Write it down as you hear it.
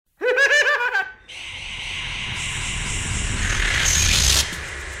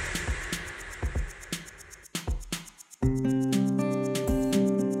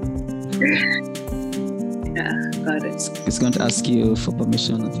got it. It's going to ask you for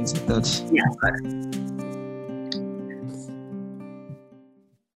permission and things like that. Yeah, got it.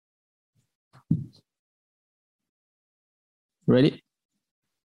 Ready?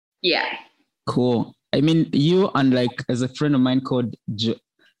 Yeah. Cool. I mean, you and like as a friend of mine called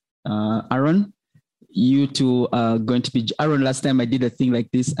Aaron, you two are going to be Aaron. Last time I did a thing like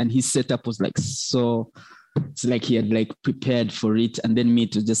this, and his setup was like so. It's like he had like prepared for it, and then me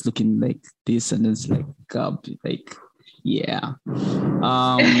to just looking like this, and it's like, God, like, yeah.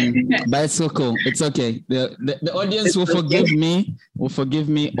 But it's so cool. It's okay. The audience will forgive me. Will forgive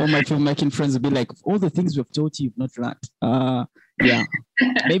me. All my filmmaking friends will be like, all the things we've taught you, you've not learned. Yeah.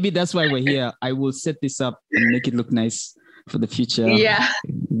 Maybe that's why we're here. I will set this up and make it look nice for the future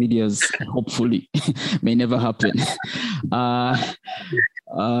videos. Hopefully, may never happen.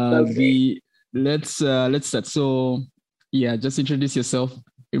 Let's start. So yeah, just introduce yourself.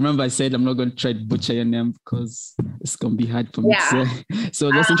 Remember, I said I'm not going to try to butcher your name because it's going to be hard for me to say.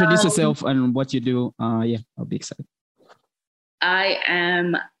 So just introduce yourself and what you do. Yeah, I'll be excited. I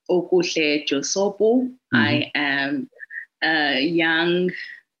am Okuhle Josopo. I am a young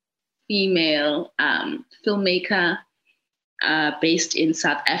female filmmaker based in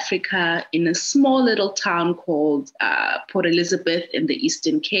South Africa in a small little town called Port Elizabeth in the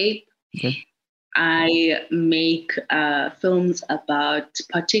Eastern Cape. Okay. I make films about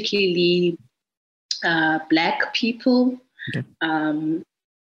particularly Black people. Okay.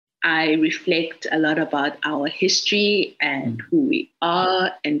 I reflect a lot about our history and who we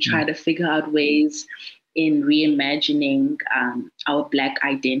are and try to figure out ways in reimagining our Black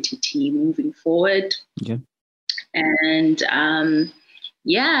identity moving forward. Okay. And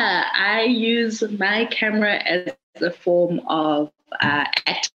I use my camera as a form of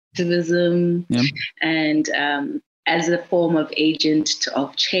activism and as a form of agent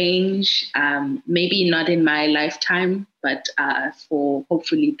of change, maybe not in my lifetime, but for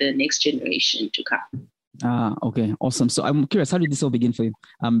hopefully the next generation to come. Okay, awesome. So I'm curious, how did this all begin for you?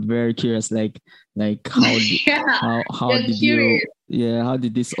 I'm very curious, like how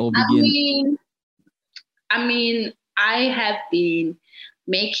did this all begin? I mean, I have been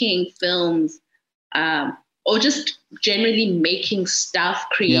making films or just generally making stuff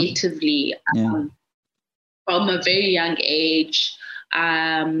creatively from a very young age,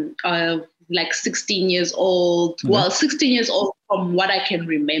 like 16 years old. Okay. Well, 16 years old from what I can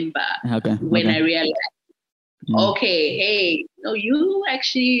remember when I realized, okay, hey, no, you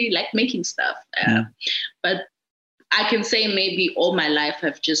actually like making stuff. But I can say maybe all my life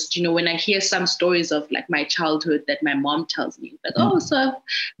I've just, when I hear some stories of like my childhood that my mom tells me, like, so I've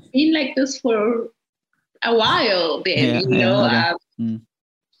been like this for a while then, and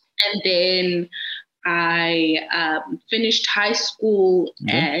then I finished high school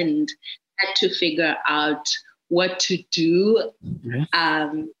and had to figure out what to do.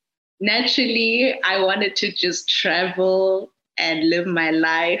 Naturally, I wanted to just travel and live my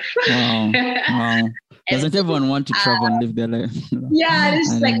life. Wow. Doesn't everyone want to travel and live their life? Yeah,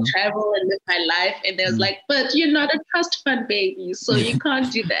 it's like travel and live my life. And there's like, but you're not a trust fund baby, so you can't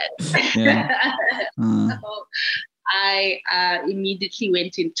do that. So I immediately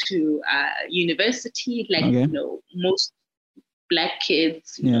went into university, like, most Black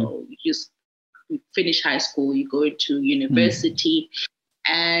kids, you just finish high school, you go into university.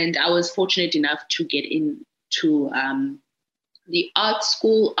 And I was fortunate enough to get into the art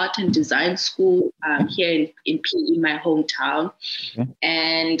and design school here in PE, my hometown.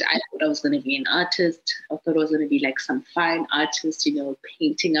 And I thought I was going to be an artist. I thought I was going to be like some fine artist,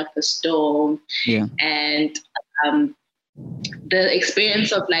 painting up a stone. And the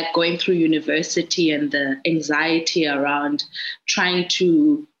experience of like going through university and the anxiety around trying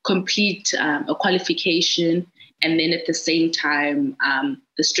to complete a qualification, and then at the same time,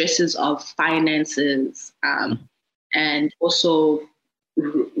 the stresses of finances, and also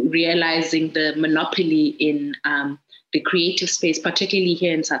realizing the monopoly in the creative space, particularly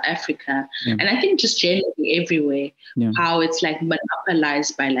here in South Africa. And I think just generally everywhere, how it's like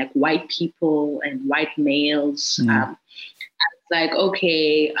monopolized by like white people and white males. Like,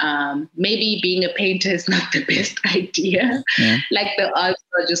 okay, maybe being a painter is not the best idea. Like the odds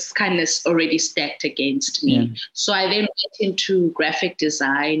are just kind of already stacked against me. So I then went into graphic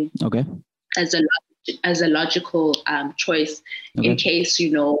design as a logical choice in case,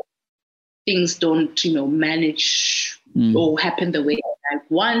 things don't, manage or happen the way I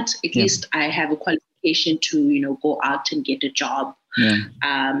want. At least I have a qualification to, go out and get a job.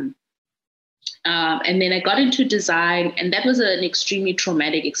 And then I got into design, and that was an extremely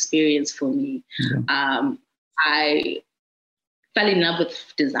traumatic experience for me. I fell in love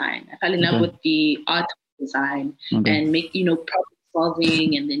with design. I fell in love with the art of design and make, problem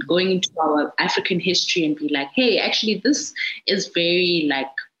solving, and then going into our African history and be like, hey, actually, this is very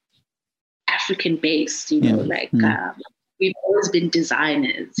like African based, we've always been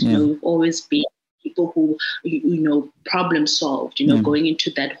designers, we've always been people who, problem solved, going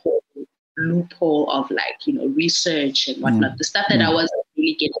into that whole loophole of like, research and whatnot, the stuff that I wasn't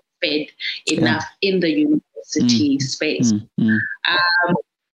really getting fed enough in the university space.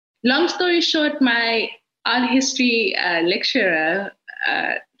 Long story short, my art history lecturer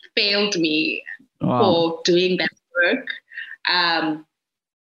failed me for doing that work.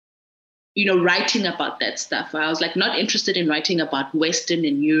 Writing about that stuff. I was like not interested in writing about Western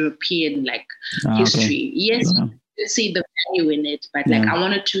and European history. Yes, you see the value in it, but I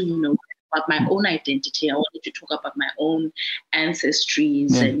wanted to, about my own identity. I wanted to talk about my own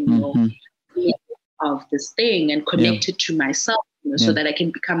ancestries and of this thing and connect it to myself, so that I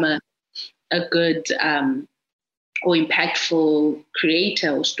can become a good or impactful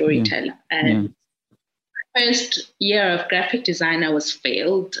creator or storyteller. And first year of graphic design, I was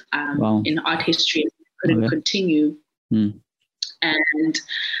failed in art history. I couldn't continue. And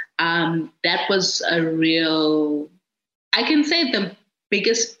that was a real, I can say the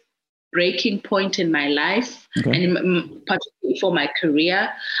biggest breaking point in my life and particularly for my career,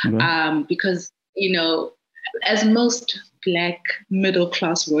 because, as most Black middle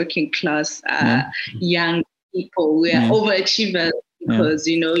class, working class young people, we are overachievers because,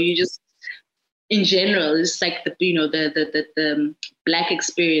 you just, in general, it's like the Black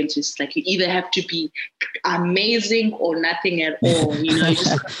experience is like you either have to be amazing or nothing at all.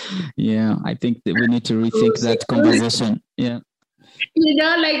 I think that we need to rethink that conversation.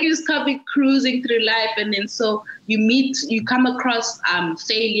 You just can't be cruising through life, and then so you come across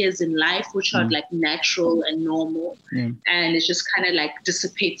failures in life which are like natural and normal, and it just kind of like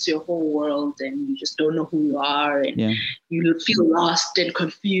dissipates your whole world, and you just don't know who you are, and you feel lost and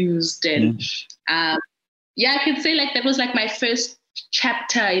confused, and I can say like that was like my first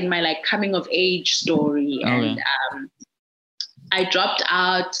chapter in my like coming of age story, I dropped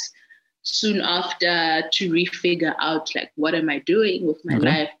out soon after to refigure out like what am I doing with my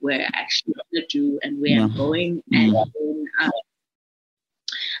life, where I actually want to do and where I'm going. And then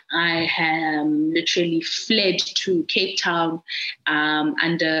I literally fled to Cape Town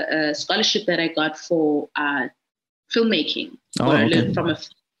under a scholarship that I got for filmmaking. I learned from a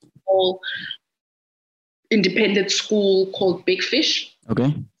small independent school called Big Fish.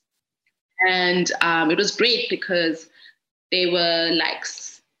 And it was great because they were like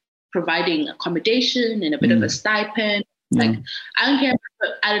providing accommodation and a bit of a stipend. Like I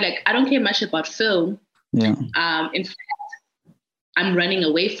don't care much about film. In fact, I'm running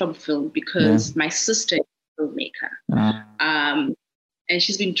away from film because my sister is a filmmaker. And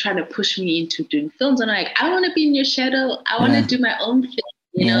she's been trying to push me into doing films. And I'm like, I don't want to be in your shadow. I want to do my own thing.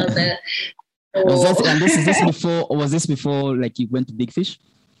 Was this before like you went to Big Fish?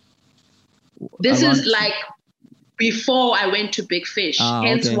 This is like before I went to Big Fish,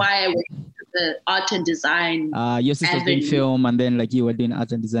 hence why I went to the art and design. Your sister doing film, and then like you were doing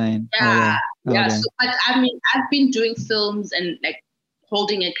art and design. So, but I mean, I've been doing films and like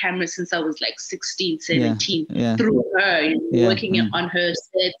holding a camera since I was like 16, 17 through her, working on her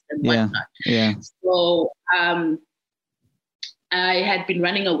sets and whatnot. So I had been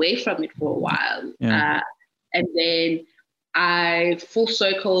running away from it for a while, and then I full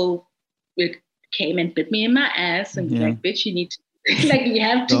circle with. Came and bit me in my ass and like, bitch, you need to like you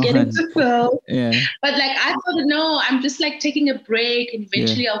have to get into film. But like I thought, no, I'm just like taking a break and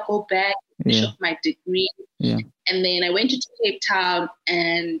eventually I'll go back, finish off my degree. And then I went to Cape Town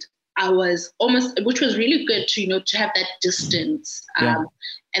and I was almost, which was really good to to have that distance. And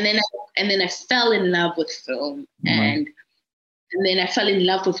then I fell in love with film and then I fell in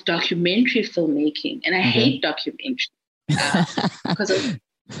love with documentary filmmaking, and I hate documentary because of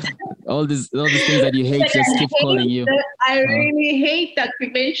all these things that you hate just keep calling you. I really hate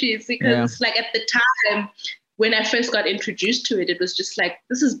documentaries because it's like at the time when I first got introduced to it, it was just like,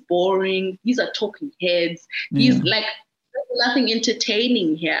 this is boring. These are talking heads. These like there's nothing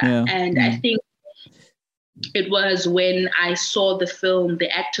entertaining here. And I think it was when I saw the film The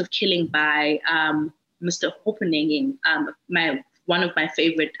Act of Killing by Mr. Hoppenenging, one of my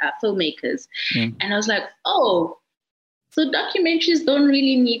favorite filmmakers. And I was like, oh, so documentaries don't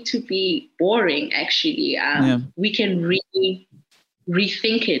really need to be boring, actually. We can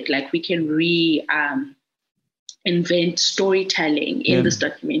rethink it. Like we can invent storytelling in this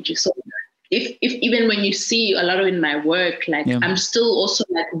documentary. So if even when you see a lot of in my work, like I'm still also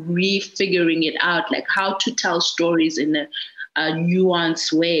like refiguring it out, like how to tell stories in a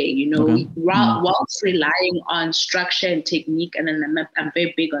nuanced way, you know, Okay. whilst relying on structure and technique. And then I'm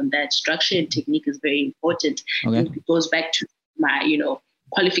very big on that. Structure and technique is very important. Okay. And it goes back to my, you know,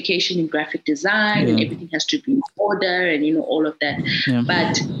 qualification in graphic design, and everything has to be in order, and, you know, all of that. Yeah.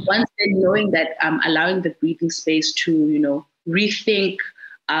 But once then knowing that I'm allowing the breathing space to, you know, rethink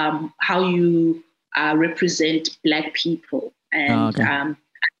how you represent Black people. And I'm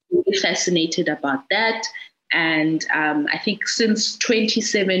really fascinated about that. And I think since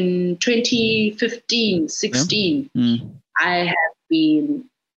 2015, 16, I have been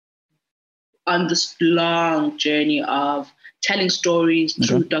on this long journey of telling stories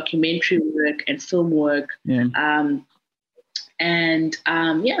through documentary work and film work. Yeah.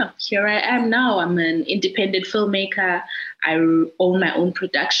 Here I am now. I'm an independent filmmaker. I own my own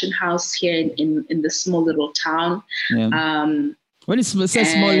production house here in this small little town. Yeah. When it says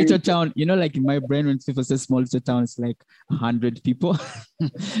small little town, you know, like in my brain, when people say small little town, it's like 100 people.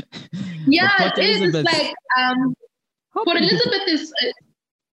 Yeah, it is like Port Elizabeth is.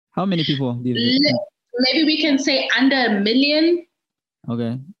 How many people? Maybe we can say under 1 million.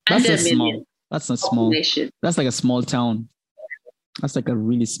 Okay, that's small. That's not small. That's like a small town. That's like a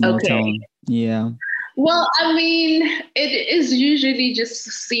really small town. Yeah. Well, I mean, it is usually just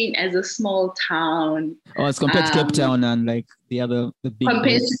seen as a small town. Oh, it's compared to Cape Town and like the big.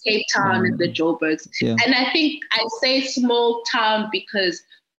 Compared to Cape Town and the Joburgs. Yeah. And I think I say small town because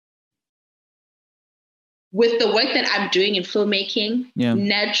with the work that I'm doing in filmmaking,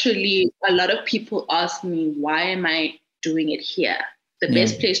 naturally, a lot of people ask me, why am I doing it here? The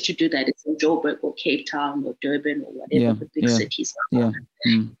best place to do that is in Joburg or Cape Town or Durban or whatever the big cities are.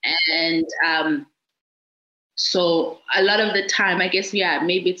 Yeah. And so a lot of the time, I guess,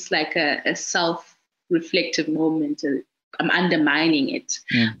 maybe it's like a self-reflective moment. I'm undermining it.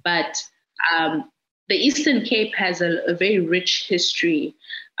 Yeah. But the Eastern Cape has a very rich history,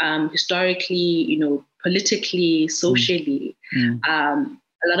 historically, you know, politically, socially.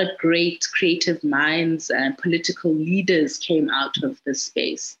 A lot of great creative minds and political leaders came out of this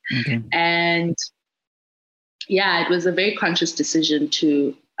space. Okay. And it was a very conscious decision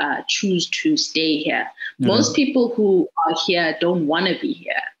to choose to stay here. Okay. Most people who are here don't want to be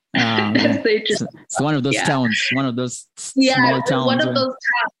here. That's the interesting. It's one of those towns, one of those small towns. One of those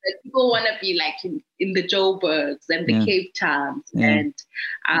towns that people want to be like in the Joburgs and the Cape Towns. And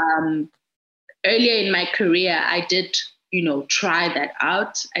earlier in my career, I did, you know, try that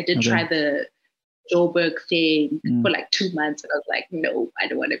out. I did try the Joburg thing for like 2 months, and I was like, no, I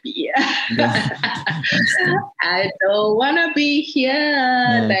don't want to be here. I don't want to be here.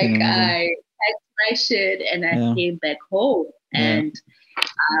 I packed my shit and I came back home. And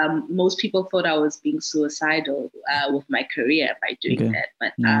most people thought I was being suicidal with my career by doing that.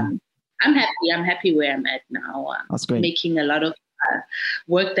 But I'm happy. I'm happy where I'm at now. That's great. Making a lot of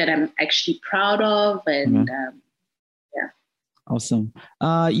work that I'm actually proud of. And Awesome.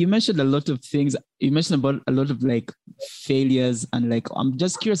 You mentioned a lot of things. You mentioned about a lot of like failures, and like I'm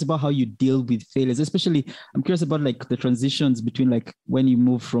just curious about how you deal with failures. Especially, I'm curious about like the transitions between like when you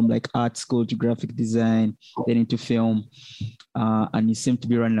move from like art school to graphic design, then into film, and you seem to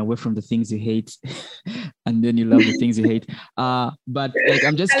be running away from the things you hate, and then you love the things you hate. But like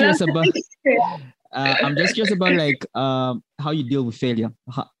I'm just curious about. I'm just curious about like how you deal with failure,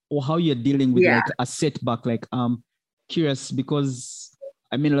 or how you're dealing with like a setback. Like curious because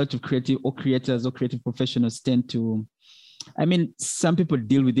I mean a lot of creative professionals tend to, I mean some people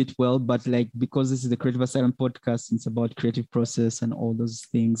deal with it well, but like because this is the Creative Asylum podcast, it's about creative process and all those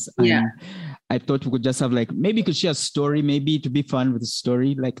things. And I thought we could just have like, maybe you could share a story, maybe to be fun with a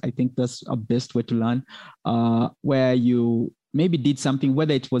story. Like I think that's our best way to learn, where you maybe did something,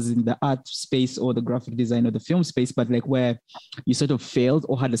 whether it was in the art space or the graphic design or the film space, but like where you sort of failed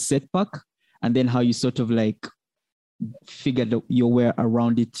or had a setback, and then how you sort of like figured your way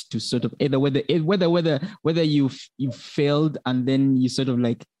around it to sort of either whether you failed and then you sort of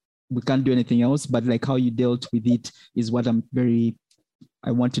like, we can't do anything else, but like how you dealt with it is what I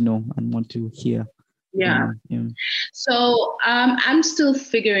want to know and want to hear. So I'm still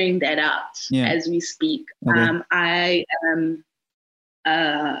figuring that out as we speak. I am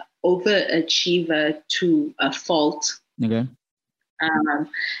an overachiever to a fault. Okay.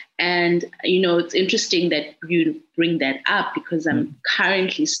 And, you know, it's interesting that you bring that up because I'm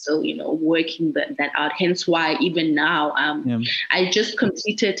currently still, you know, working that out. Hence why even now, I just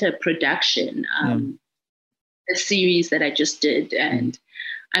completed a production, a series that I just did. And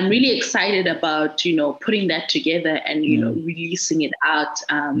I'm really excited about, you know, putting that together and, you know, releasing it out.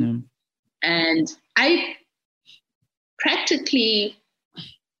 And I practically,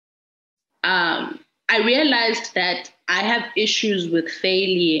 I realized that I have issues with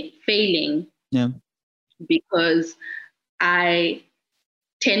failing because I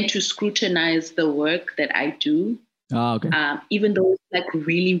tend to scrutinize the work that I do. Oh, okay. Even though it's like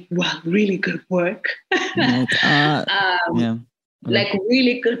really good work. Like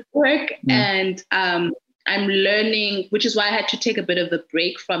really good work. And I'm learning, which is why I had to take a bit of a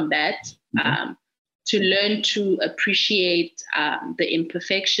break from that, to learn to appreciate the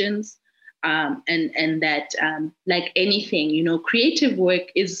imperfections. And that, like anything, you know, creative work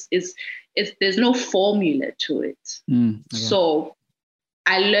is there's no formula to it. So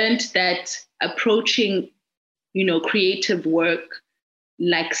I learned that approaching, you know, creative work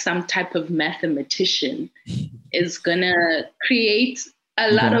like some type of mathematician is gonna create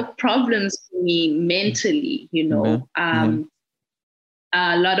a lot of problems for me mentally, you know.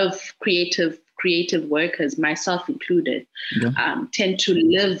 A lot of creative workers, myself included, tend to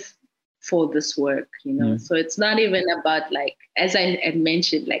live for this work, you know. So it's not even about, like, as I had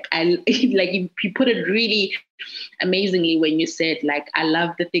mentioned, like I like you put it really amazingly when you said, like, I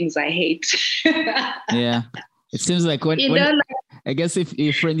love the things I hate. It seems like when I guess if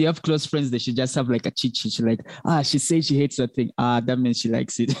you have close friends, they should just have like a cheat sheet, like, she says she hates that thing. That means she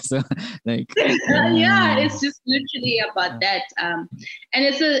likes it. So like, it's just literally about that. And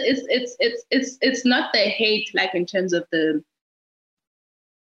it's not the hate, like in terms of the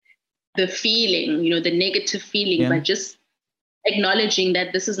feeling, you know, the negative feeling, but just acknowledging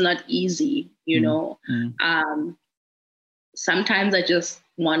that this is not easy, you know. Sometimes I just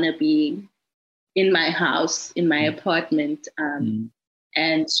want to be in my house, in my apartment,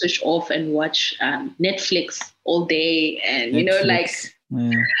 and switch off and watch Netflix all day, and you know, like.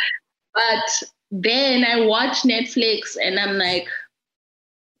 But then I watch Netflix and I'm like,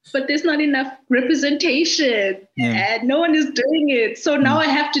 but there's not enough representation, and no one is doing it. So now I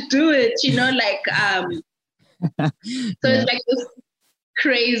have to do it, you know, like. So it's like this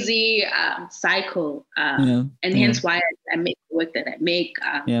crazy cycle, and hence why I make the work that I make.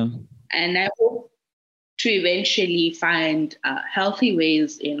 And I hope to eventually find healthy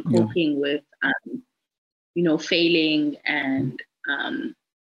ways in coping with, you know, failing and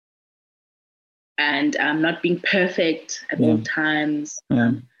not being perfect at all times.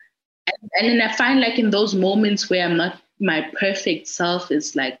 And then I find, like, in those moments where I'm not my perfect self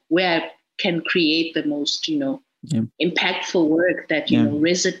is like where I can create the most, you know, impactful work that, you know,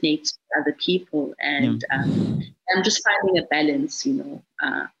 resonates with other people. And I'm just finding a balance, you know.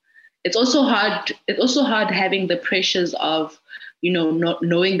 It's also hard having the pressures of, you know, not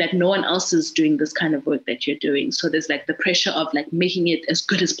knowing that no one else is doing this kind of work that you're doing. So there's like the pressure of like making it as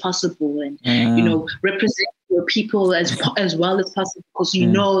good as possible and, you know, represent your people as well as possible, because you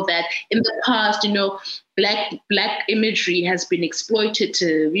know that in the past, you know, black imagery has been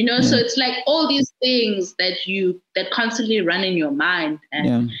exploitative, you know. So it's like all these things that constantly run in your mind,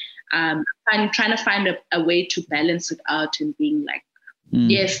 and I'm trying to find a way to balance it out and being like,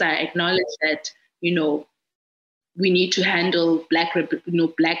 yes, I acknowledge that, you know, we need to handle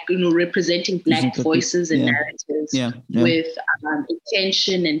representing Black voices and narratives with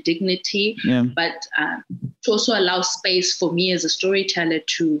intention and dignity, but to also allow space for me as a storyteller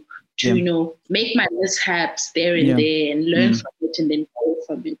to you know, make my mishaps there and there and learn from it and then grow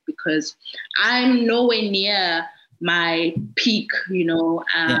from it, because I'm nowhere near my peak, you know,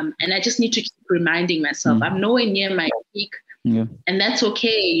 and I just need to keep reminding myself I'm nowhere near my peak, and that's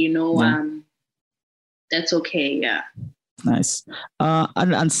okay, you know. That's okay. Nice.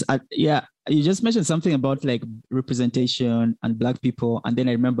 And you just mentioned something about like representation and Black people, and then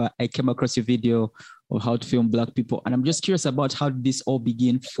I remember I came across your video of how to film Black people, and I'm just curious about how did this all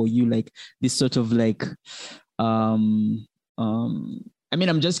begin for you, like this sort of like I mean,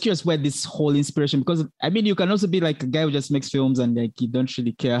 I'm just curious where this whole inspiration, because I mean, you can also be like a guy who just makes films and like you don't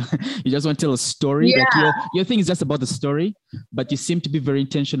really care. You just want to tell a story. Like your thing is just about the story, but you seem to be very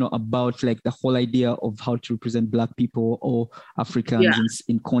intentional about like the whole idea of how to represent Black people or Africans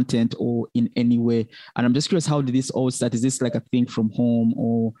in content or in any way. And I'm just curious, how did this all start? Is this like a thing from home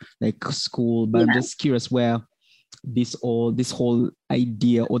or like school? But I'm just curious where this whole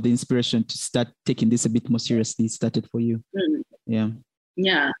idea or the inspiration to start taking this a bit more seriously started for you.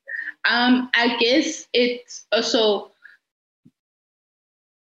 I guess it's also,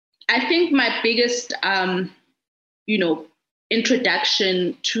 I think my biggest you know,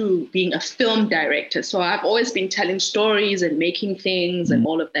 introduction to being a film director. So I've always been telling stories and making things and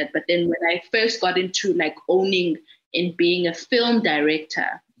all of that, but then when I first got into like owning and being a film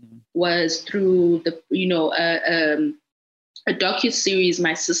director was through the, you know, a docu-series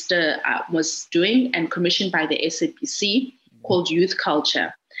my sister was doing and commissioned by the SABC called Youth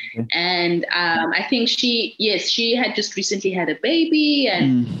Culture. Okay. And I think she had just recently had a baby,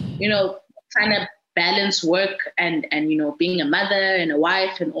 and trying to balance work and being a mother and a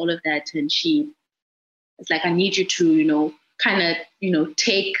wife and all of that. And she was like, I need you to kind of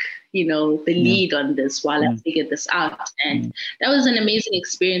take the lead on this while I figure this out. And that was an amazing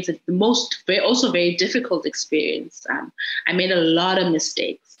experience. It's also very difficult experience. I made a lot of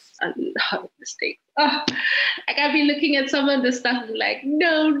mistakes. Oh, like I've been looking at some of the stuff and like,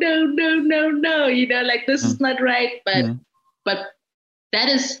 no, like this is not right. But that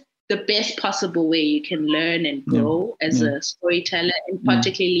is the best possible way you can learn and grow as a storyteller, and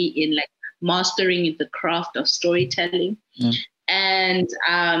particularly in like mastering the craft of storytelling. And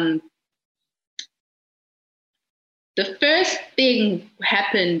the first thing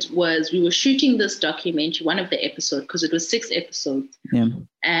happened was we were shooting this documentary, one of the episodes, because it was 6 episodes.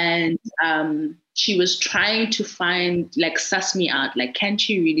 And she was trying to suss me out, like, can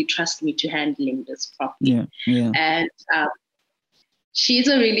she really trust me to handling this properly? And she's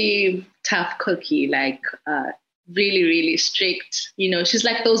a really tough cookie, like really, really strict. She's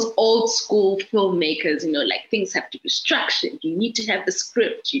like those old school filmmakers, like things have to be structured. You need to have the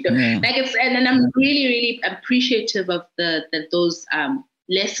script, like it's, and I'm really, really appreciative of those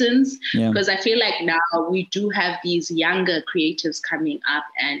lessons, because I feel like now we do have these younger creatives coming up,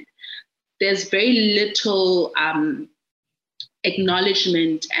 and there's very little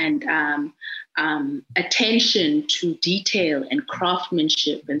acknowledgement and attention to detail and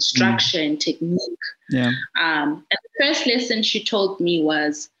craftsmanship and structure and technique. And the first lesson she told me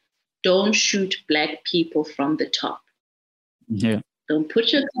was, don't shoot Black people from the top. Don't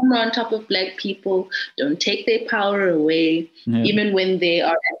put your camera on top of Black people. Don't take their power away, even when they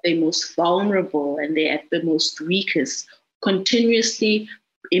are at their most vulnerable and they're at the most weakest. Continuously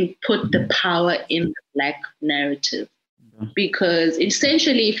input the power in the Black narrative. Because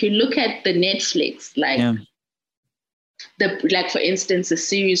essentially, if you look at the Netflix, for instance, a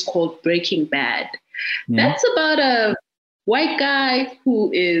series called Breaking Bad, that's about a white guy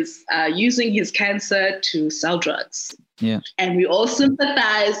who is using his cancer to sell drugs. And we all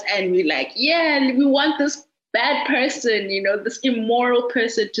sympathize, and we're like, we want this bad person, this immoral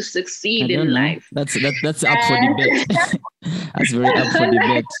person to succeed in life. That's up for debate. That's very up for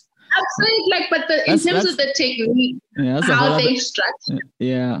debate. Absolutely, but in terms of the technique, how they structure.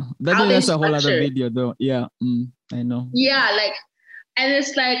 That's a whole other video, though. I know. And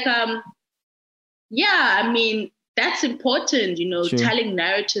it's like, I mean, that's important, telling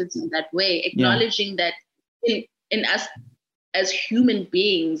narratives in that way, acknowledging that in us as human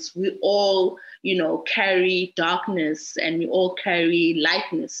beings, we all, carry darkness and we all carry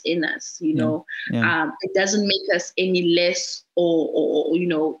lightness in us, it doesn't make us any less or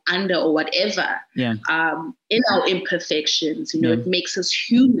under or whatever in our imperfections, it makes us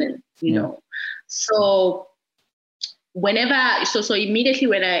human, So so immediately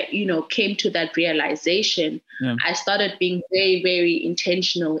when I, came to that realization, I started being very, very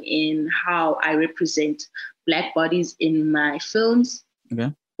intentional in how I represent Black bodies in my films.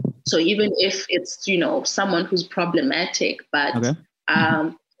 So even if it's, someone who's problematic, but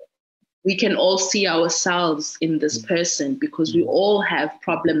we can all see ourselves in this person, because we all have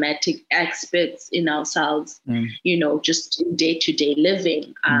problematic aspects in ourselves, just in day-to-day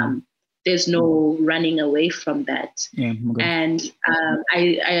living. There's no running away from that. And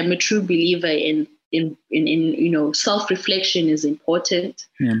I am a true believer in self-reflection is important.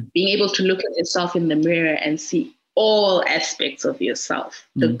 Being able to look at yourself in the mirror and see all aspects of yourself,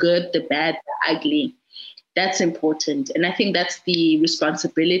 the good, the bad, the ugly. That's important. And I think that's the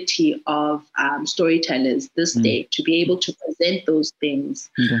responsibility of storytellers this day, to be able to present those things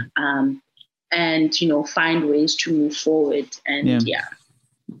and, find ways to move forward. And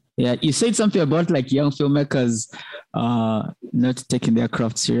you said something about like young filmmakers not taking their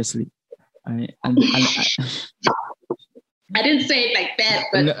craft seriously. I didn't say it like that,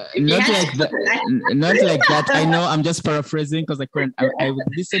 but not like that. I know, I'm just paraphrasing because I was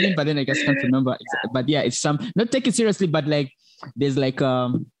listening, but then I just can't remember. But it's not take it seriously, but like there's like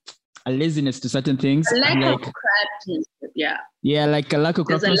a laziness to certain things. A lack of craftsmanship, like a lack of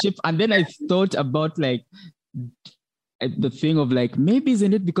craftsmanship. And then I thought about like the thing of like, maybe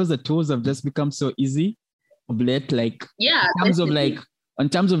isn't it because the tools have just become so easy of late? Like in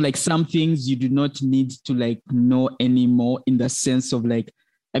terms of like some things you do not need to like know anymore, in the sense of like,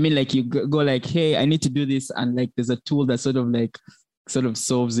 I mean, like you go like, hey, I need to do this, and like there's a tool that sort of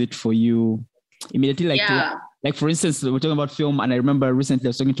solves it for you immediately. Like for instance, we're talking about film, and I remember recently I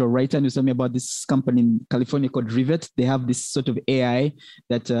was talking to a writer and he was telling me about this company in California called Rivet. They have this sort of AI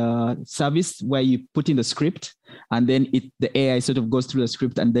that service where you put in the script and then the AI sort of goes through the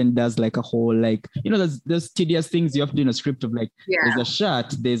script and then does like a whole, like, there's tedious things you have to do in a script of like, there's a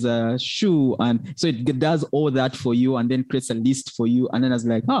shirt, there's a shoe, and so it does all that for you and then creates a list for you. And then I was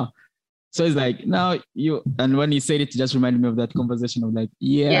like, so it's like, now and when you said it just reminded me of that conversation of like,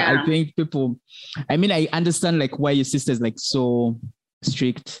 I think people, I mean, I understand like why your sister is like so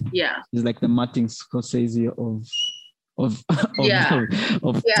strict. Yeah. It's like the Martin Scorsese of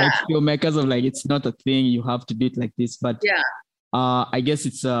tech filmmakers, of like, it's not a thing, you have to do it like this. But I guess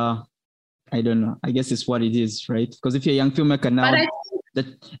it's I don't know. I guess it's what it is, right? Because if you're a young filmmaker now, I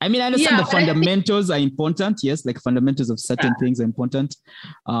understand the fundamentals are important. Yes, like fundamentals of certain things are important.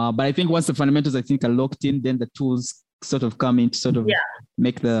 But I think once the fundamentals, I think, are locked in, then the tools sort of come in to sort of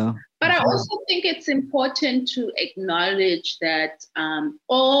make the... But I also think it's important to acknowledge that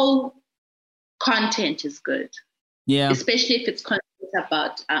all content is good. Yeah. Especially if it's content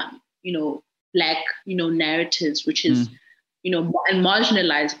about, Black, narratives, which is, and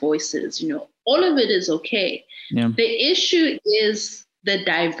marginalized voices, all of it is okay. Yeah. The issue is the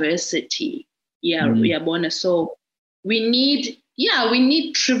diversity. So we need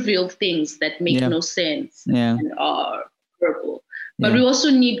trivial things that make no sense and are horrible. But we also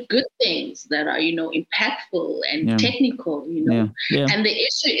need good things that are, impactful and technical, And the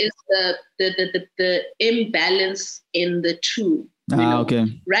issue is the imbalance in the two. Okay.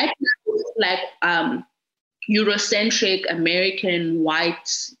 Right now, it's like Eurocentric American white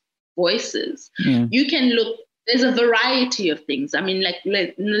voices. Yeah. You can look. There's a variety of things. I mean, like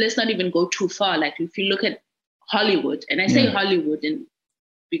let's not even go too far. Like if you look at Hollywood, and I say Hollywood,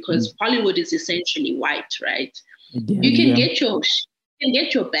 because Hollywood is essentially white, right? You can get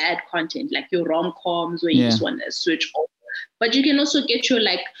your bad content, like your rom-coms where you just want to switch over. But you can also get your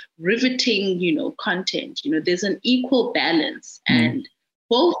like riveting, content. There's an equal balance, and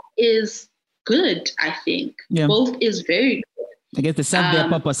both is good, I think. Yeah. Both is very good. I guess they serve their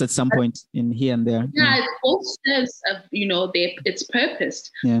purpose at some point in here and there. Yeah, both serves, its purpose.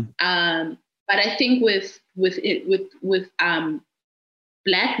 Yeah. But I think with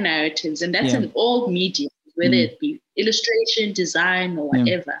Black narratives, and that's in all media, whether it be illustration, design, or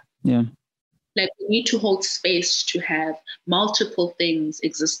whatever. Yeah. Like we need to hold space to have multiple things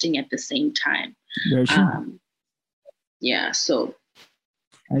existing at the same time. Very true. So.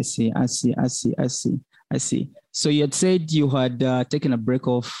 I see. So you had said you had taken a break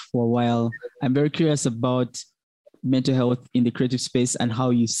off for a while. I'm very curious about mental health in the creative space and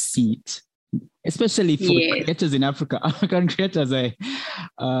how you see it, especially for creators in Africa. African creators are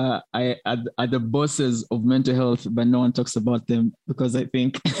the bosses of mental health, but no one talks about them because I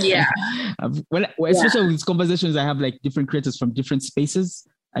think, especially with these conversations, I have like different creators from different spaces.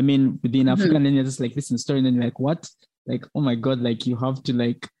 I mean, within Africa, and then you're just like, listen story, and then you're like, what? Like, oh my God, like you have to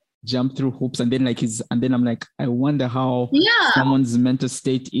like jump through hoops, and then and then I'm like, I wonder how someone's mental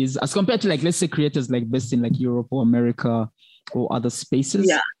state is as compared to like, let's say creators like based in like Europe or America or other spaces.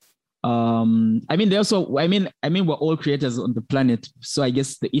 Yeah. I mean, they also, I mean, we're all creators on the planet. So I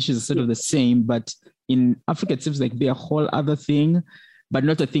guess the issues are sort of the same, but in Africa, it seems like they're a whole other thing, but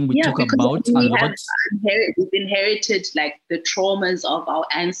not a thing we talk about a lot. We've inherited like the traumas of our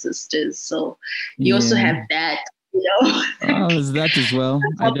ancestors. So you also have that. Is that as well?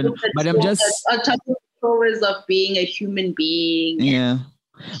 I don't know, but I'm just on top of the traumas of being a human being. Yeah,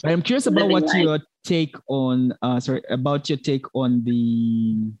 but I'm curious about what your take on on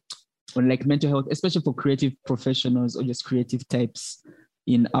like mental health, especially for creative professionals or just creative types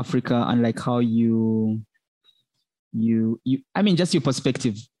in Africa, and like how you I mean, just your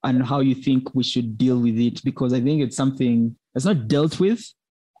perspective and how you think we should deal with it, because I think it's something that's not dealt with.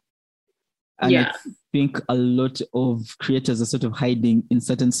 And I think a lot of creators are sort of hiding in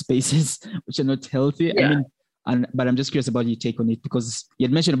certain spaces which are not healthy. I mean, but I'm just curious about your take on it, because you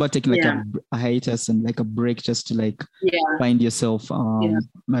had mentioned about taking like a hiatus and like a break just to like find yourself.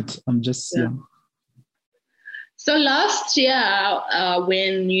 But I'm just So last year,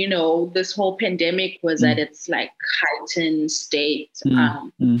 when this whole pandemic was at its like heightened state, I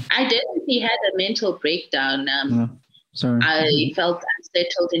definitely had a mental breakdown. Sorry. I felt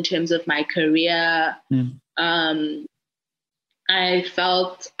unsettled in terms of my career. I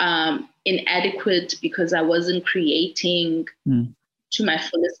felt inadequate because I wasn't creating to my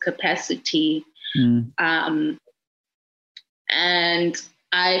fullest capacity. And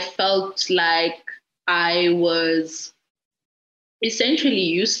I felt like I was essentially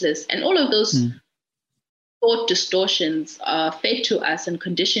useless. And all of those thought distortions are fed to us and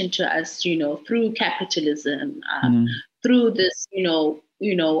conditioned to us, through capitalism, through this,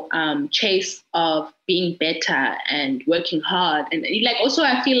 chase of being better and working hard. And like, also,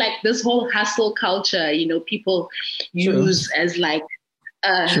 I feel like this whole hustle culture, people use as like,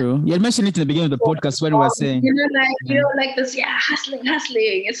 true. You had mentioned it in the beginning of the podcast when we were saying, like this, hustling.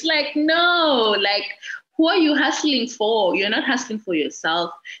 It's like, no, like, who are you hustling for? You're not hustling for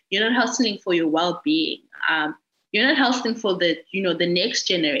yourself. You're not hustling for your well-being. You're not hustling for the next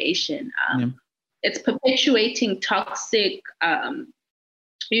generation. It's perpetuating toxic,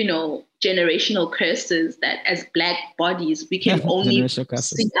 generational curses that as Black bodies, we can only see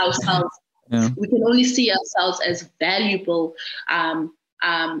ourselves. We can only see ourselves as valuable,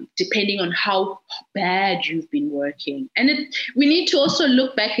 depending on how bad you've been working. And we need to also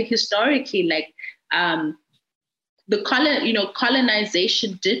look back at historically, like the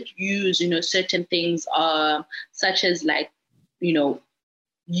colonization did use, certain things, such as like,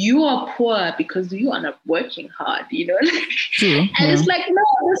 you are poor because you are not working hard, True, and it's like, no,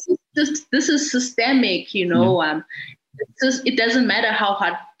 this is systemic, it doesn't matter how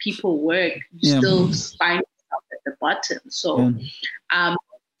hard people work, you still find yourself at the bottom. So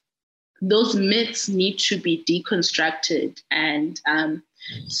those myths need to be deconstructed. And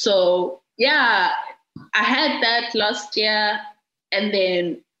so, I had that last year. And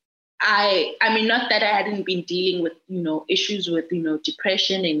then I mean, not that I hadn't been dealing with, issues with,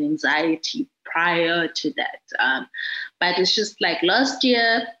 depression and anxiety prior to that. But it's just like last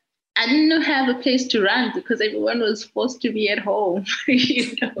year, I didn't have a place to run because everyone was forced to be at home,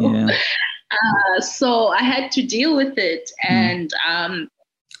 so I had to deal with it. And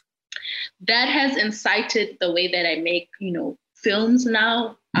that has incited the way that I make, films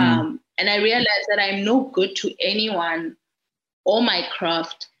now. And I realized that I'm no good to anyone or my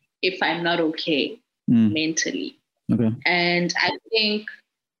craft if I'm not okay mentally. Okay. And I think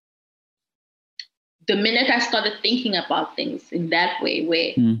the minute I started thinking about things in that way,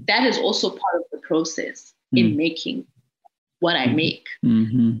 where that is also part of the process in making what I make,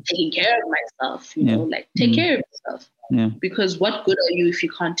 taking care of myself, take care of yourself. Because what good are you if you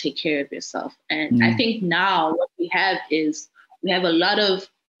can't take care of yourself? And I think now what we have is we have a lot of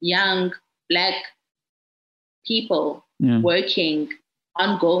young Black people working,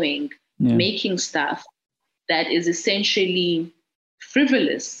 ongoing, making stuff that is essentially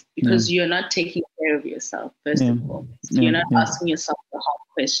frivolous because you're not taking care of yourself, first and foremost. You're not asking yourself the hard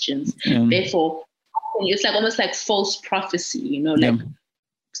questions. Therefore, it's like almost like false prophecy, like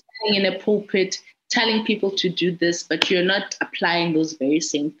standing in a pulpit, telling people to do this, but you're not applying those very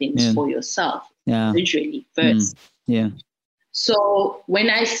same things for yourself individually first. So when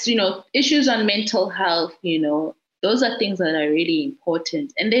I, issues on mental health, those are things that are really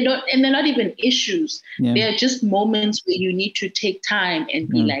important, and they're not even issues. They're just moments where you need to take time and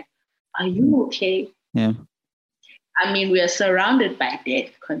be like, are you okay? I mean, we are surrounded by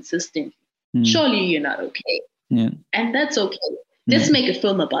death consistently. Surely you're not okay. And that's okay. Let's make a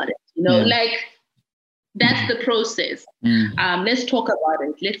film about it. Like that's the process. Let's talk about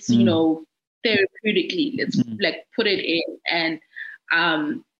it. Let's, therapeutically, let's like put it in. And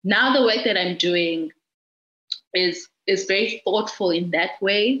now the work that I'm doing is very thoughtful in that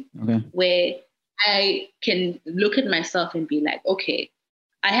way, where I can look at myself and be like, okay,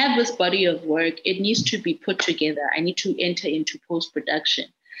 I have this body of work. It needs to be put together. I need to enter into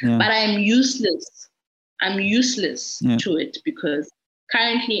post-production. But I'm useless. To it because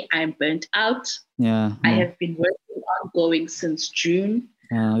currently I'm burnt out. I have been working ongoing since June.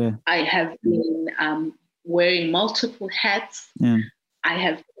 I have been wearing multiple hats. I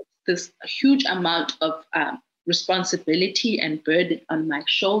have this huge amount of responsibility and burden on my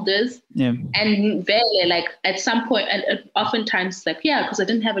shoulders. And very like at some point, and oftentimes like, because I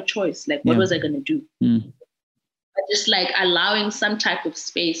didn't have a choice. Like, what was I going to do? But just like allowing some type of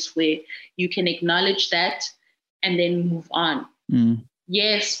space where you can acknowledge that and then move on.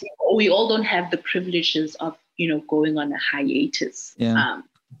 Yes, we all don't have the privileges of, going on a hiatus.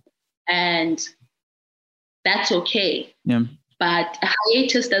 And that's okay. But a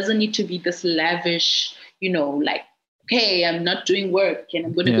hiatus doesn't need to be this lavish, like, okay, I'm not doing work and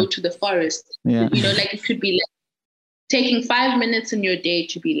I'm going to go to the forest. Like it could be like taking 5 minutes in your day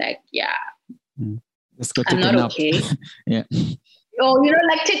to be like, let's go I'm not okay.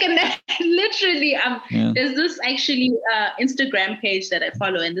 Like take a nap. Literally, there's this actually Instagram page that I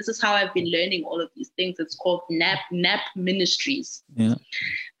follow, and this is how I've been learning all of these things. It's called Nap Ministries.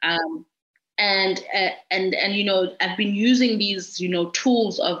 And I've been using these,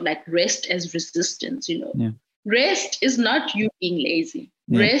 tools of like rest as resistance. Rest is not you being lazy.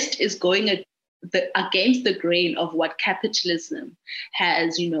 Rest is going against the grain of what capitalism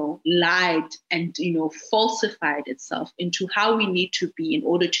has, lied and, falsified itself into how we need to be in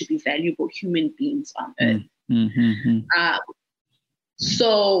order to be valuable human beings on earth.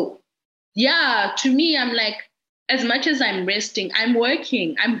 So, yeah, to me, I'm like, as much as I'm resting, I'm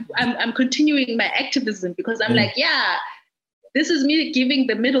working. I'm continuing my activism because I'm like, yeah, this is me giving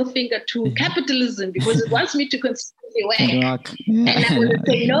the middle finger to capitalism because it wants me to consistently work. And I'm going to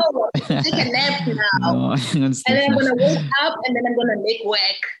say, no, take a nap now. And then I'm going to wake up and then I'm going to make work,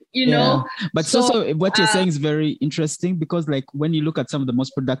 know? But so also what you're saying is very interesting because like when you look at some of the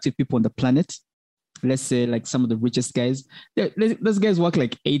most productive people on the planet, let's say like some of the richest guys, those guys work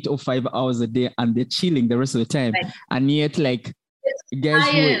like 8 or 5 hours a day and they're chilling the rest of the time. Right. And yet like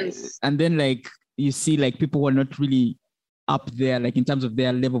guys and then like you see like people who are not really up there, like in terms of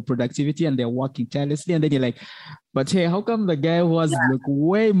their level of productivity and they're working tirelessly. And then you're like, but hey, how come the guy who has like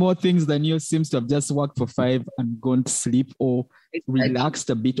way more things than you seems to have just worked for 5 and gone to sleep or relaxed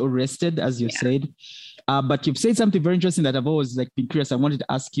a bit or rested, as you said. But you've said something very interesting that I've always like been curious. I wanted to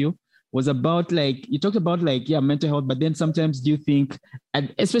ask you was about like, you talked about like, mental health, but then sometimes do you think,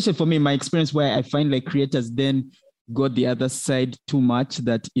 and especially for me, my experience where I find like creators then go the other side too much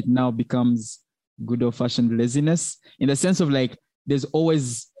that it now becomes good old-fashioned laziness in the sense of like there's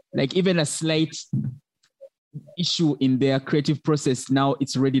always like even a slight issue in their creative process now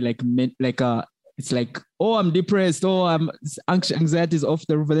it's already like it's like, oh, I'm depressed, oh, I'm anxiety is off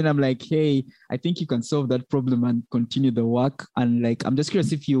the roof, and then I'm like, hey, I think you can solve that problem and continue the work. And like I'm just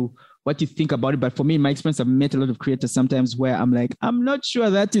curious what you think about it. But for me, in my experience, I've met a lot of creators sometimes where I'm like, I'm not sure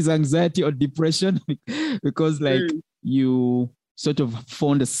that is anxiety or depression because like you sort of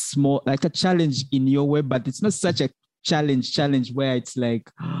found a small, like a challenge in your way, but it's not such a challenge where it's like,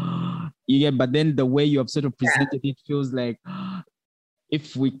 but then the way you have sort of presented it feels like,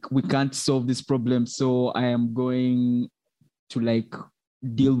 if we can't solve this problem, so I am going to like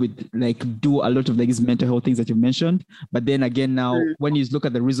deal with, like do a lot of like these mental health things that you mentioned. But then again, now when you look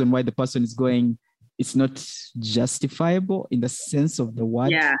at the reason why the person is going, it's not justifiable in the sense of the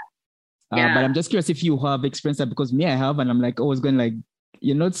word. But I'm just curious if you have experienced that, because me, I have, and I'm like always going like,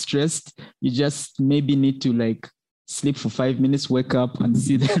 you're not stressed. You just maybe need to like sleep for 5 minutes, wake up and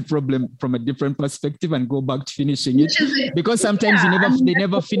see that problem from a different perspective and go back to finishing it. Because sometimes they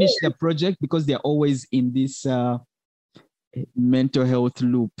never finish the project because they're always in this mental health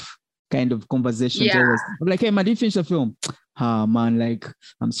loop kind of conversations. Always. I'm like, hey man, did you finish the film? Man, like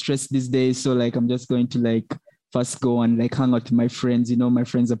I'm stressed these days. So like, I'm just going to like first go and like hang out with my friends, my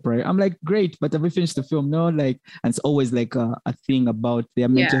friends are prior. I'm like, great, but have we finished the film? No, like, and it's always like a thing about their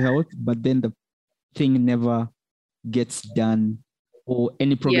mental health, but then the thing never gets done or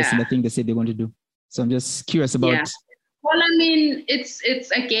any progress in the thing they say they want to do. So I'm just curious about. Well, I mean, it's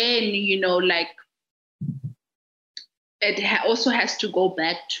again, like it also has to go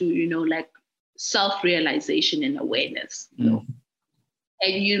back to, like self-realization and awareness, and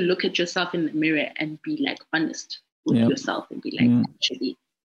you look at yourself in the mirror and be like honest with yourself and be like, actually,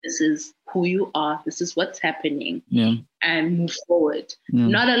 this is who you are. This is what's happening, and move forward.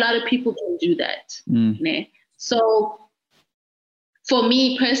 Not a lot of people can do that. So for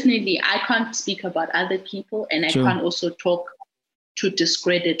me personally, I can't speak about other people, and I can't also talk to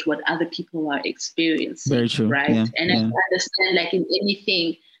discredit what other people are experiencing. Very true. Right? I understand, like in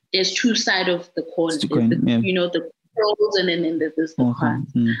anything, there's two sides of the coin. The pros and then there's the cons.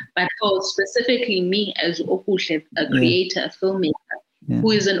 But for specifically me as Okuhle, a creator, a filmmaker,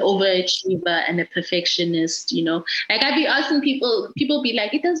 who is an overachiever and a perfectionist, like I'd be asking people be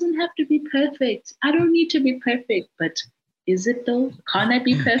like, it doesn't have to be perfect. I don't need to be perfect, but is it though? Can't I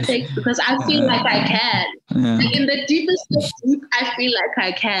be perfect? Because I feel like I can. Like in the deepest of deep, I feel like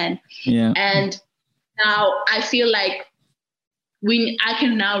I can. And now I feel like I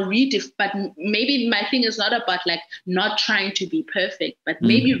can now but maybe my thing is not about like not trying to be perfect, but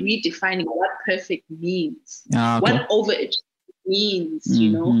maybe redefining what perfect means, what overachieving means,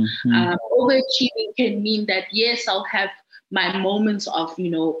 overachieving can mean that, yes, I'll have my moments of,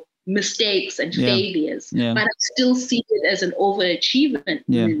 mistakes and failures, but I still see it as an overachievement,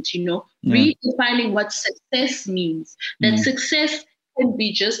 redefining what success means. That success can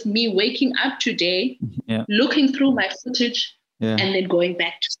be just me waking up today, looking through my footage, and then going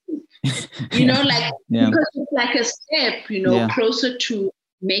back to sleep. Because it's like a step, closer to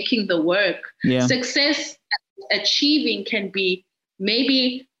making the work. Success achieving can be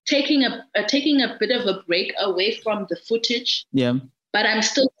maybe taking a bit of a break away from the footage. But I'm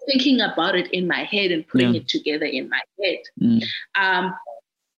still thinking about it in my head and putting it together in my head.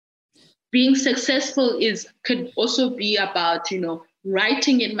 Being successful could also be about,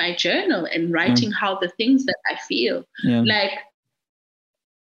 writing in my journal and writing how the things that I feel, like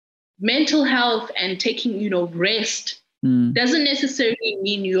mental health and taking, rest doesn't necessarily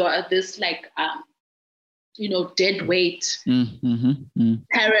mean you are this like, dead weight,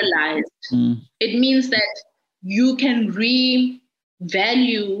 paralyzed. It means that you can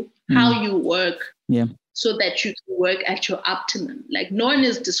revalue how you work so that you can work at your optimum. Like no one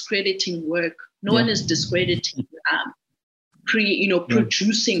is discrediting work. No one is discrediting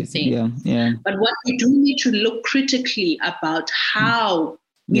producing things. But what we do need to look critically about how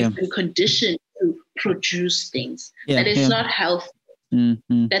we've been conditioned to produce things. That it's not healthy.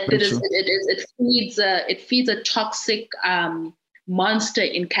 That it feeds a toxic monster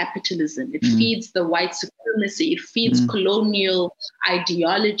in capitalism. It feeds the white supremacy. It feeds colonial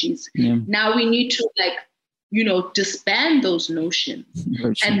ideologies. Now we need to disband those notions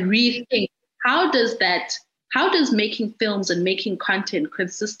and rethink how does making films and making content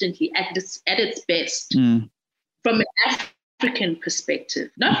consistently at its best from an African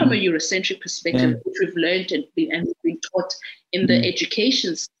perspective, not from a Eurocentric perspective, which we've learned and been taught in the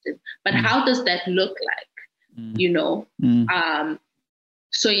education system, but how does that look like?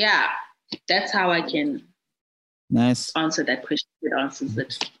 So yeah, that's how I can answer that question. It answers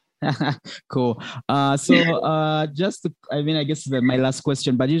it. Cool. So just to, I guess my last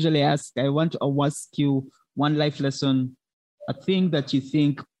question, but usually I want to ask you one life lesson, a thing that you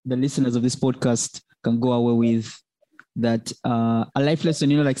think the listeners of this podcast can go away with, that a life lesson,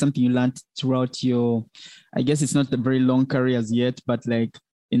 like something you learned throughout your, I guess it's not a very long career as yet, but like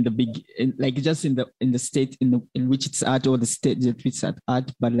in the just in the state in which it's at, or the state that it's at,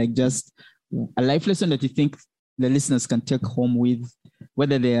 but like just a life lesson that you think the listeners can take home with,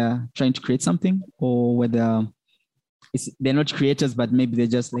 whether they are trying to create something or whether they're not creators, but maybe they're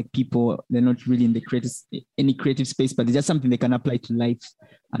just like people, they're not really in any creative space, but it's just something they can apply to life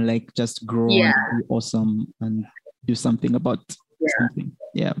and like just grow and be awesome and do something about something.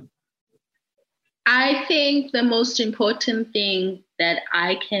 Yeah. I think the most important thing that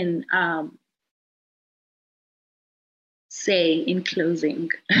I can say in closing,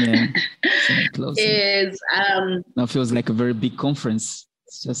 is now feels like a very big conference.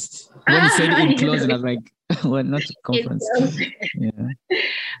 It's just when you said in closing, I was like, well, not a conference.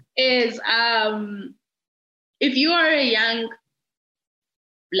 Is if you are a young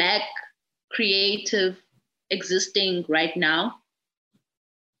Black creative existing right now,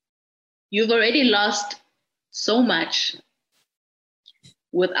 you've already lost so much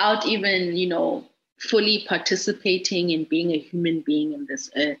without even, fully participating in being a human being in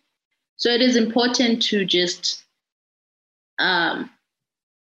this earth. So it is important to just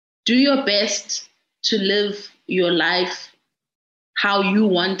do your best to live your life how you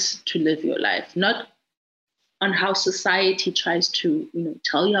want to live your life, not on how society tries to,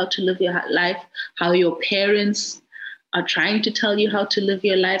 tell you how to live your life, how your parents are trying to tell you how to live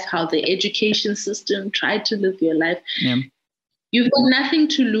your life, how the education system tried to live your life. You've got nothing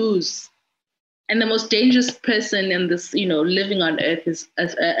to lose. And the most dangerous person in this, living on earth is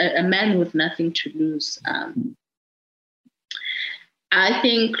a man with nothing to lose. I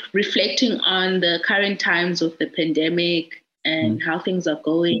think reflecting on the current times of the pandemic and how things are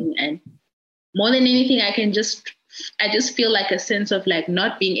going, and more than anything, I just feel like a sense of like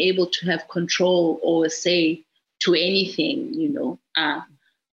not being able to have control or say to anything,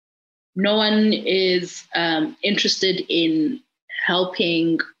 no one is interested in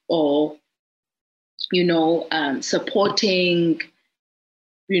helping or, supporting,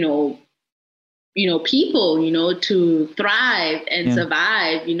 people, to thrive and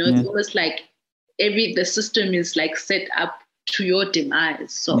survive. It's almost like the system is like set up to your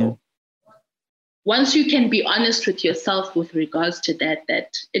demise. So once you can be honest with yourself with regards to that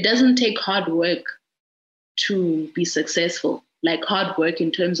it doesn't take hard work to be successful, like hard work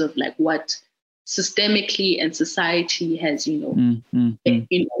in terms of like what systemically and society has, conditioned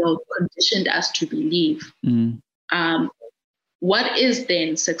us to believe. What is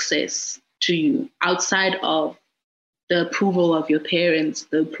then success to you outside of the approval of your parents,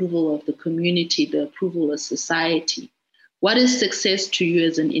 the approval of the community, the approval of society? What is success to you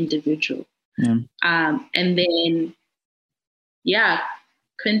as an individual? And then,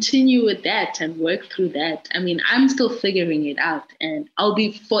 continue with that and work through that. I mean, I'm still figuring it out, and I'll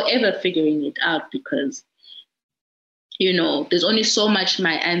be forever figuring it out because, there's only so much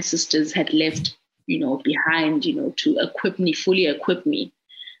my ancestors had left, behind, to fully equip me.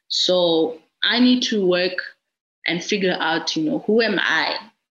 So I need to work and figure out, who am I?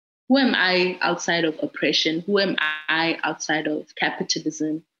 Who am I outside of oppression? Who am I outside of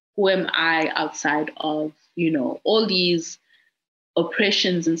capitalism? Who am I outside of, all these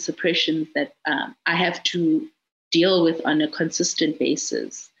oppressions and suppressions that I have to deal with on a consistent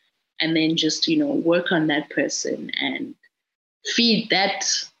basis, and then just, work on that person and feed that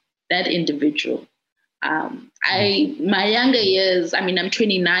individual. My younger years, I'm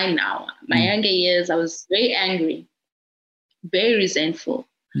 29 now. My younger years, I was very angry, very resentful.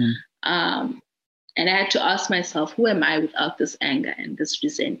 And I had to ask myself, who am I without this anger and this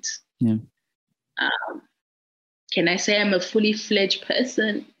resent? Can I say I'm a fully fledged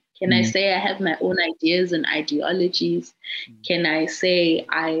person? Can I say I have my own ideas and ideologies? Can I say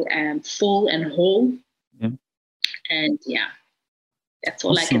I am full and whole? And that's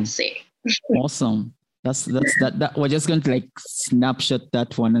all I can say. Awesome. That we're just going to like snapshot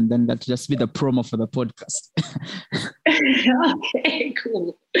that one, and then that'll just be the promo for the podcast. Okay,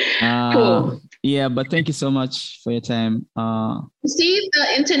 cool. Cool. Yeah, but thank you so much for your time. See,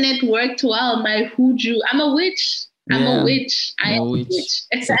 the internet worked well. My hoodoo. I'm a witch. I'm a witch. I am a witch.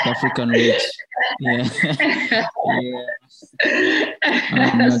 South African witch. Yeah.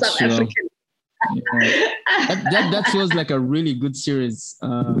 South African. Yeah. That feels like a really good series.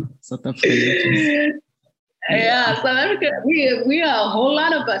 South African witches. South Africa. We are a whole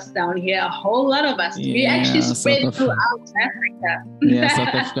lot of us down here. A whole lot of us. We actually spread throughout Africa. Yeah,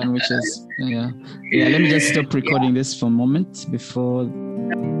 South African witches. Yeah. Let me just stop recording this for a moment before.